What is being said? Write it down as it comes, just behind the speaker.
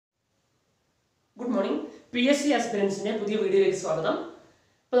Good morning. PSC aspirants in a video Swagatham.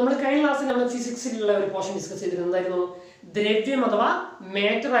 നമ്മൾ കഴിഞ്ഞ ക്ലാസ്സിൽ നമ്മൾ ഫിസിക്സിലുള്ള ഒരു പോർഷൻ ഡിസ്കസ് ചെയ്തിരുന്നതായിരുന്നു ദ്രവ്യം അഥവാ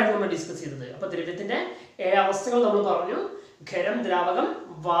മാറ്റർ ആയിട്ട് നമ്മൾ ഡിസ്കസ് ചെയ്തത്. അപ്പോൾ ദ്രവ്യത്തിന്റെ അവസ്ഥകൾ നമ്മൾ പറഞ്ഞു. ഖരം, ദ്രാവകം,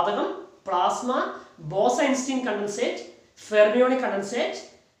 വാതകം, plasma, Bose-Einstein condensate, fermionic condensate,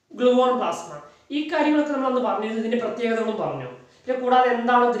 gluon plasma. ഈ കാര്യങ്ങളൊക്കെ നമ്മൾ അന്ന് പറഞ്ഞിരുന്നു. ഇതിന്റെ പ്രത്യേകതകളും പറഞ്ഞു. പിന്നെ കൂടാതെ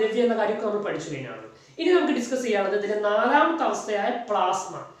എന്താണ് ദ്രവ്യം എന്ന കാര്യമൊക്കെ നമ്മൾ പഠിച്ചു കഴിഞ്ഞാണ്. ഇനി നമുക്ക് ഡിസ്കസ് ചെയ്യാനുള്ളത് ഇതിന്റെ നാലാമത്തെ അവസ്ഥയായ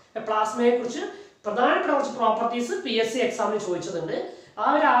പ്ലാസ്മ. പ്ലാസ്മയെ കുറിച്ച് പ്രധാനപ്പെട്ട കുറച്ച് പ്രോപ്പർട്ടീസ് PSC എക്സാമിന് ചോദിച്ചതുണ്ട്. ആ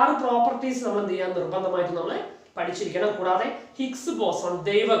ഒരു 6 പ്രോപ്പർട്ടീസ് നമ്മൾ എന്ത് ചെയ്യാൻ നിർബന്ധമായിട്ട് നമ്മൾ പഠിച്ചിരിക്കണം. കൂടാതെ ഹിഗ്സ് ബോസോൺ,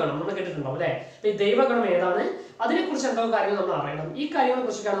 ദൈവഗണം നമ്മൾ കേട്ടിട്ടുണ്ടാവും അല്ലേ? അപ്പൊ ഈ ദൈവഗണം ഏതാണ്, അതിനെക്കുറിച്ച് എന്തോ കാര്യങ്ങൾ നമ്മൾ അറിയണം. ഈ കാര്യങ്ങളെ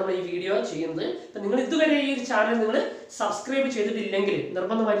കുറിച്ചാണ് നമ്മൾ ഈ വീഡിയോ ചെയ്യുന്നത്. അപ്പൊ നിങ്ങൾ ഇതുവരെ ഈ ഒരു ചാനൽ നിങ്ങൾ സബ്സ്ക്രൈബ് ചെയ്തിട്ടില്ലെങ്കിൽ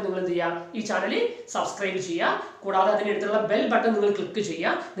നിർബന്ധമായിട്ട് നിങ്ങൾ എന്ത് ചെയ്യുക, ഈ ചാനൽ സബ്സ്ക്രൈബ് ചെയ്യുക. കൂടാതെ അതിനടുത്തുള്ള ബെൽ ബട്ടൺ നിങ്ങൾ ക്ലിക്ക്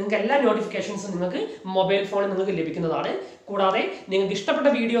ചെയ്യുക. നിങ്ങൾക്ക് എല്ലാ നോട്ടിഫിക്കേഷൻസും നിങ്ങൾക്ക് മൊബൈൽ ഫോണിൽ നിങ്ങൾക്ക് ലഭിക്കുന്നതാണ്. കൂടാതെ നിങ്ങൾക്ക് ഇഷ്ടപ്പെട്ട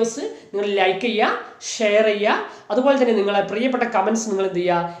വീഡിയോസ് നിങ്ങൾ ലൈക്ക് ചെയ്യുക, ഷെയർ ചെയ്യുക. അതുപോലെ തന്നെ നിങ്ങളെ പ്രിയപ്പെട്ട കമൻസ് നിങ്ങൾ എന്ത്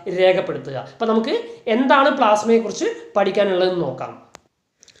ചെയ്യുക, രേഖപ്പെടുത്തുക. അപ്പോൾ നമുക്ക് എന്താണ് പ്ലാസ്മയെ കുറിച്ച് പഠിക്കാനുള്ളതെന്ന് നോക്കാം.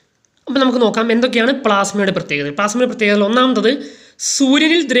 അപ്പോൾ നമുക്ക് നോക്കാം എന്തൊക്കെയാണ് പ്ലാസ്മയുടെ പ്രത്യേകത. പ്ലാസ്മയുടെ പ്രത്യേകത ഒന്നാമത്തത്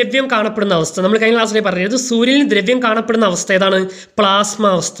സൂര്യനിൽ ദ്രവ്യം കാണപ്പെടുന്ന അവസ്ഥ. നമ്മൾ കഴിഞ്ഞ ക്ലാസ്സിൽ പറഞ്ഞത് സൂര്യനിൽ ദ്രവ്യം കാണപ്പെടുന്ന അവസ്ഥ ഏതാണ്? പ്ലാസ്മ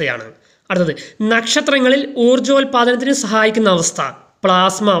അവസ്ഥയാണ്. അടുത്തത് നക്ഷത്രങ്ങളിൽ ഊർജ്ജോൽപാദനത്തിന് സഹായിക്കുന്ന അവസ്ഥ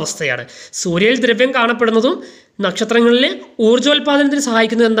പ്ലാസ്മ അവസ്ഥയാണ്. സൂര്യനിൽ ദ്രവ്യം കാണപ്പെടുന്നതും നക്ഷത്രങ്ങളിൽ ഊർജ്ജോൽപാദനത്തിന്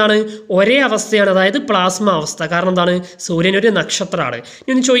സഹായിക്കുന്നത് എന്താണ്? ഒരേ അവസ്ഥയാണ്, അതായത് പ്ലാസ്മ അവസ്ഥ. കാരണം എന്താണ്? സൂര്യൻ ഒരു നക്ഷത്രമാണ്.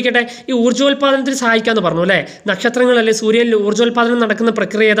 ഇനി ഒന്ന് ചോദിക്കട്ടെ, ഈ ഊർജ്ജോൽപാദനത്തിന് സഹായിക്കാമെന്ന് പറഞ്ഞു അല്ലേ? നക്ഷത്രങ്ങളല്ലേ സൂര്യനിൽ ഊർജ്ജോൽപാദനം നടക്കുന്ന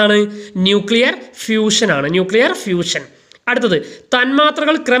പ്രക്രിയ ഏതാണ്? ന്യൂക്ലിയർ ഫ്യൂഷൻ ആണ്. Nuclear fusion. അടുത്തത്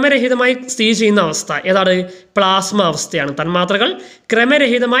തന്മാത്രകൾ ക്രമരഹിതമായി സ്ഥിതി ചെയ്യുന്ന അവസ്ഥ ഏതാണ്? പ്ലാസ്മ അവസ്ഥയാണ്. തന്മാത്രകൾ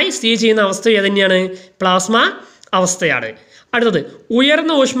ക്രമരഹിതമായി സ്ഥിതി ചെയ്യുന്ന അവസ്ഥ ഏതന്നെയാണ്? പ്ലാസ്മ അവസ്ഥയാണ്. അടുത്തത്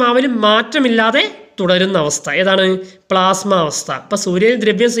ഉയർന്ന ഊഷ്മാവിൽ മാറ്റമില്ലാതെ തുടരുന്ന അവസ്ഥ ഏതാണ്? പ്ലാസ്മ അവസ്ഥ. അപ്പോൾ സൂര്യനിൽ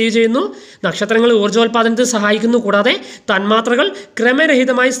ദ്രവ്യം സ്ഥിതി ചെയ്യുന്നു, നക്ഷത്രങ്ങൾ ഊർജ്ജോൽപാദനത്തിന് സഹായിക്കുന്നു, കൂടാതെ തന്മാത്രകൾ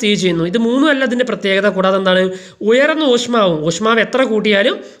ക്രമരഹിതമായി സ്ഥിതി ചെയ്യുന്നു. ഇത് മൂന്നുമല്ല ഇതിൻ്റെ പ്രത്യേകത. കൂടാതെ എന്താണ്? ഉയർന്ന ഊഷ്മാവ് എത്ര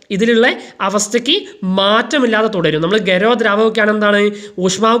കൂട്ടിയാലും ഇതിലുള്ള അവസ്ഥയ്ക്ക് മാറ്റമില്ലാതെ തുടരും. നമ്മൾ ഖരോ ദ്രാവകമൊക്കെയാണ് എന്താണ്?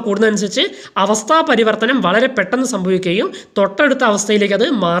 ഊഷ്മാവ് കൂടുന്നതനുസരിച്ച് അവസ്ഥാ പരിവർത്തനം വളരെ പെട്ടെന്ന് സംഭവിക്കുകയും തൊട്ടടുത്ത അവസ്ഥയിലേക്ക് അത്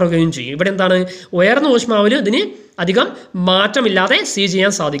മാറുകയും ചെയ്യും. ഇവിടെ എന്താണ്? ഉയർന്ന ഊഷ്മാവിൽ ഇതിന് അധികം മാറ്റമില്ലാതെ സ്ഥിതി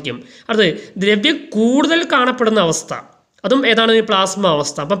ചെയ്യാൻ സാധിക്കും. അത് ദ്രവ്യം കൂടുതൽ കാണപ്പെടുന്ന അവസ്ഥ, അതും ഏതാണ്? പ്ലാസ്മ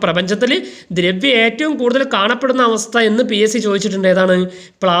അവസ്ഥ. അപ്പം പ്രപഞ്ചത്തിൽ ദ്രവ്യം ഏറ്റവും കൂടുതൽ കാണപ്പെടുന്ന അവസ്ഥ എന്ന് PSC ചോദിച്ചിട്ടുണ്ട്. ഏതാണ്?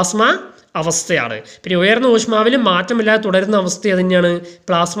 പ്ലാസ്മ അവസ്ഥയാണ്. പിന്നെ ഉയർന്ന ഊഷ്മാവിൽ മാറ്റമില്ലാതെ തുടരുന്ന അവസ്ഥ തന്നെയാണ്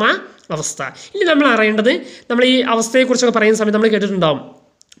പ്ലാസ്മ അവസ്ഥ. ഇനി നമ്മൾ അറിയേണ്ടത്, നമ്മൾ ഈ അവസ്ഥയെക്കുറിച്ചൊക്കെ പറയുന്ന സമയത്ത് നമ്മൾ കേട്ടിട്ടുണ്ടാവും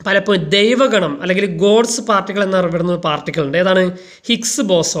പലപ്പോഴും ദൈവഗണം അല്ലെങ്കിൽ ഗോഡ്സ് പാർട്ടിക്കിൾ എന്നറിയപ്പെടുന്ന പാർട്ടിക്കിൾ ഉണ്ട്. ഏതാണ്? ഹിഗ്സ്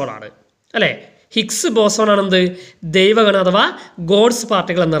ബോസോൺ ആണ് അല്ലേ? Higgs boson ആണെന്ത്? ദൈവഗണം അഥവാ ഗോഡ്സ്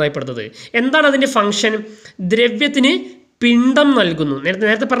പാർട്ടിക്കിൾ എന്നറിയപ്പെടുന്നത്. എന്താണ് അതിൻ്റെ ഫംഗ്ഷൻ? ദ്രവ്യത്തിന് പിണ്ഡം നൽകുന്നു.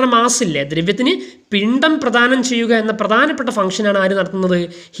 നേരത്തെ പറഞ്ഞ മാസില്ലേ, ദ്രവ്യത്തിന് പിണ്ഡം പ്രദാനം ചെയ്യുക എന്ന പ്രധാനപ്പെട്ട ഫംഗ്ഷനാണ് ആര് നടത്തുന്നത്?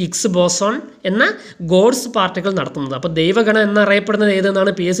 ഹിഗ്സ് ബോസോൺ എന്ന ഗോഡ്സ് പാർട്ടിക്കിൾ നടത്തുന്നത്. അപ്പോൾ ദൈവഗണം എന്നറിയപ്പെടുന്നത്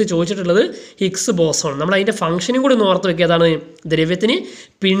ഏതെന്നാണ് PSC ചോദിച്ചിട്ടുള്ളത്? Higgs boson. നമ്മൾ അതിൻ്റെ ഫംഗ്ഷനും കൂടി ഒന്ന് ഓർത്ത് വെക്കുക. ഏതാണ്? ദ്രവ്യത്തിന്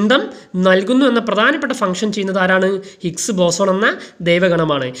പിണ്ഡം നൽകുന്നു എന്ന പ്രധാനപ്പെട്ട ഫംഗ്ഷൻ ചെയ്യുന്നത് ആരാണ്? ഹിഗ്സ് ബോസോൺ എന്ന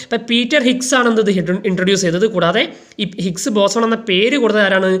ദൈവഗണമാണ്. ഇപ്പം പീറ്റർ ഹിഗ്സ് ആണ് ഇത് ഇൻട്രൊഡ്യൂസ് ചെയ്തത്. കൂടാതെ ഈ ഹിഗ്സ് ബോസോൺ എന്ന പേര് കൊടുത്തത്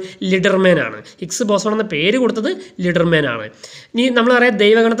ആരാണ്? ലിഡർമാൻ ആണ്. ഹിഗ്സ് ബോസോൺ എന്ന പേര് കൊടുത്തത് ലിഡർമാൻ ആണ്. ഇനി നമ്മളറിയാം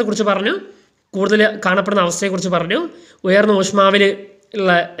ദൈവഗണത്തെക്കുറിച്ച് പറഞ്ഞു, കൂടുതൽ കാണപ്പെടുന്ന അവസ്ഥയെക്കുറിച്ച് പറഞ്ഞു, ഉയർന്ന ഊഷ്മാവിൽ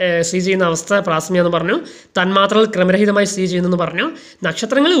ഉള്ള സ്ഥിതി ചെയ്യുന്ന അവസ്ഥ പ്ലാസ്മ എന്ന് പറഞ്ഞു, തന്മാത്രകൾ ക്രമരഹിതമായി സ്ഥിതി ചെയ്യുന്നെന്ന് പറഞ്ഞു,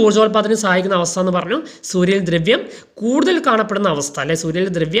 നക്ഷത്രങ്ങൾ ഊർജ്ജോൽപാദനം സഹായിക്കുന്ന അവസ്ഥ എന്ന് പറഞ്ഞു, സൂര്യനിൽ ദ്രവ്യം കൂടുതൽ കാണപ്പെടുന്ന അവസ്ഥ അല്ലെ,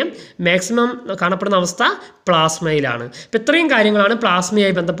 സൂര്യനിൽ ദ്രവ്യം മാക്സിമം കാണപ്പെടുന്ന അവസ്ഥ പ്ലാസ്മയിലാണ്. അപ്പോൾ ഇത്രയും കാര്യങ്ങളാണ്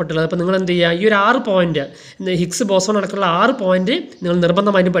പ്ലാസ്മയായി ബന്ധപ്പെട്ടുള്ളത്. അപ്പോൾ നിങ്ങൾ എന്ത് ചെയ്യുക, ഈ ഒരു 6 പോയിന്റ് ഹിഗ്സ് ബോസോൺ അടക്കമുള്ള 6 പോയിന്റ് നിങ്ങൾ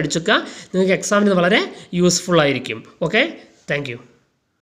നിർബന്ധമായിട്ടും പഠിച്ചേക്കുക. നിങ്ങൾക്ക് എക്സാമിന് വളരെ യൂസ്ഫുൾ ആയിരിക്കും. Okay, thank you.